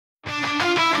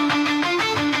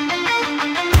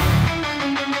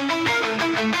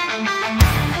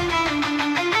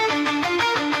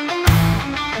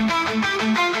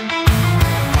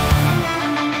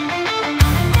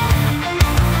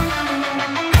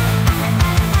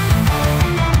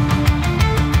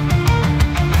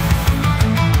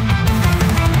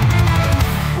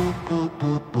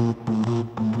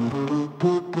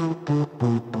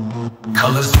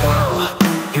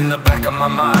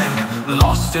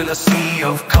lost in a sea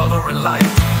of color and light.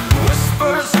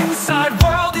 Whispers inside,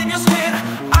 world in your skin.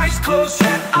 Eyes closed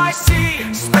yet I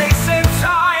see space and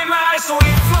time as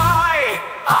we fly.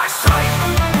 I sight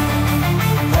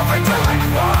psychedelic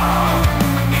world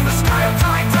in the sky of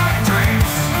tiny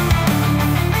dreams.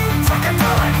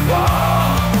 Psychedelic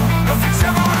world, nothing's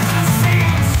ever as it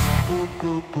seems.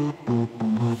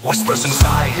 Whispers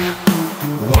inside,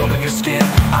 world in your skin.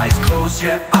 Eyes closed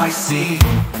yet I see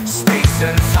space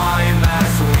and time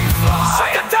as we fly.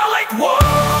 Psychedelic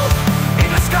world in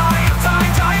the sky of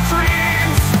tiny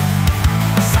dreams.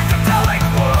 Psychedelic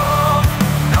world,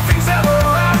 nothing's ever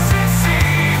as it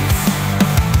seems.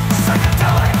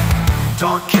 Psychedelic.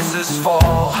 Dark kisses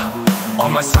fall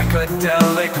on my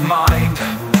psychedelic mind.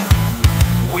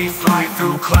 We fly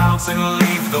through clouds and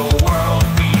leave the world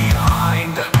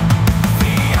behind.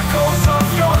 The echoes of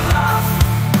your laugh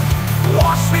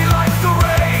wash me like the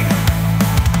rain.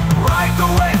 Ride the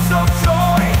waves of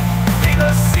joy in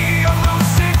a sea of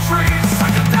lucid dreams.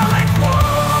 Psychedelic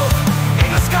world in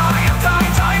the sky of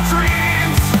tiny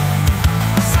dreams.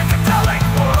 Psychedelic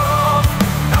world,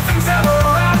 nothing's ever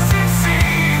as it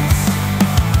seems.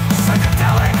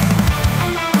 Psychedelic.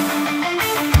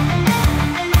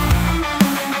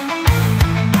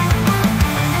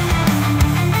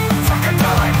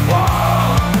 Psychedelic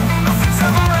world, nothing's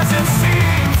ever as it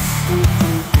seems.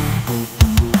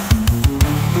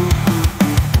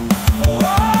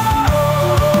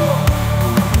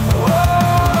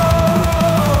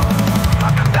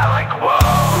 Psychedelic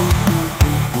world.